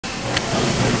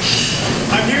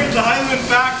Hailun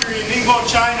factory in Ningbo,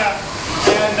 China,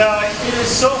 and it is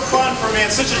so fun for me.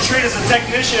 It's such a treat as a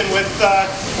technician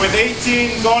with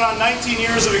 18, going on 19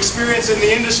 years of experience in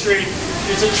the industry.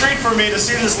 It's a treat for me to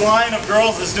see this line of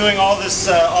girls that's doing all this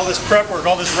prep work,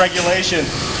 all this regulation.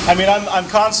 I mean, I'm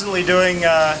constantly doing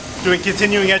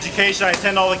continuing education. I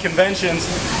attend all the conventions,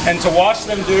 and to watch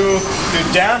them do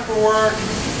damper work,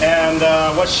 and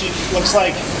what she looks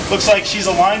like she's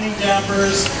aligning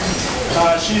dampers.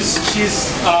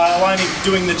 She's aligning,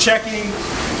 doing the checking.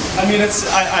 I mean,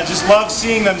 I just love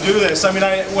seeing them do this. I mean,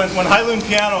 when Hailun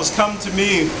pianos come to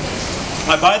me,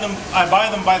 I buy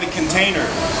them by the container.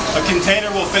 A container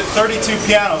will fit 32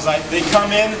 pianos. They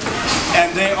come in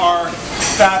and they are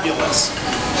fabulous.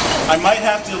 I might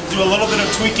have to do a little bit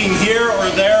of tweaking here or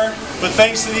there, but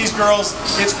thanks to these girls,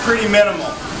 it's pretty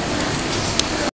minimal.